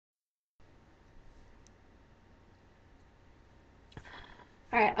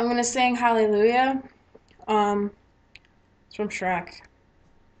Alright, I'm gonna sing Hallelujah. Um, it's from Shrek.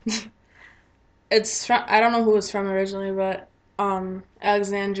 It's from, I don't know who it's from originally, but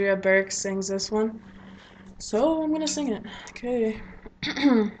Alexandria Burke sings this one. So I'm gonna sing it. Okay.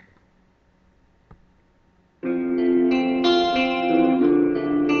 I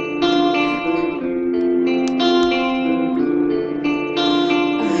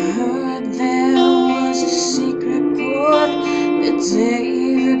heard there was a secret chord that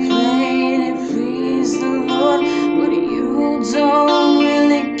David played and pleased the Lord, but you don't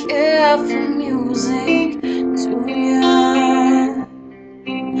really care for music, do ya?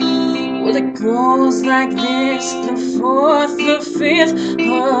 Well, it goes like this: the fourth, the fifth,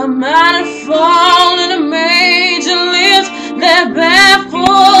 a minor fall and a major lift. That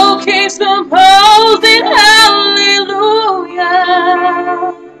baffled kings composing hallelujah.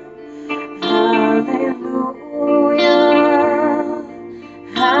 Hallelujah,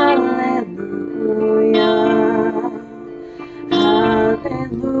 hallelujah,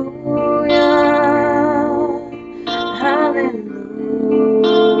 hallelujah, hallelujah.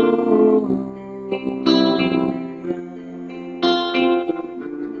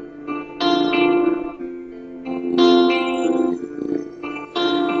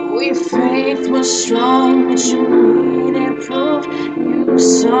 Your faith was strong, but you needed proof. You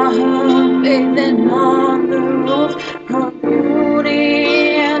saw her bathing on the roof, her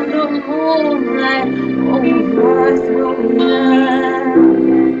beauty and the moonlight overthrew you.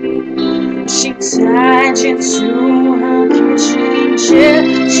 She tied you to her kitchen chair.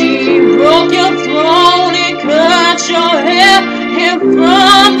 She broke your throne and cut your hair, and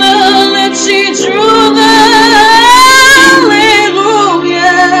from the lips she drew the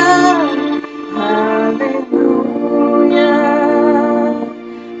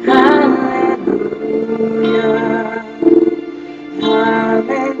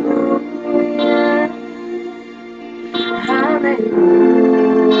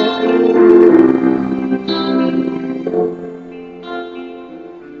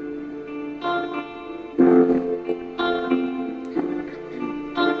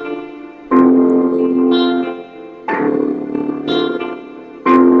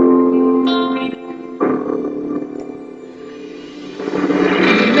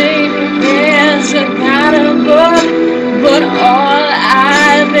but all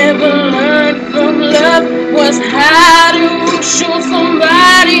I've ever learned from love was how to show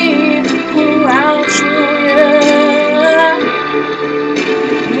somebody who outdrew you.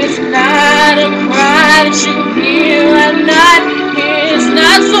 It's not a cry that you hear at night. It's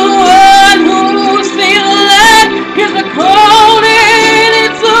not someone who's feeling light. It's the cold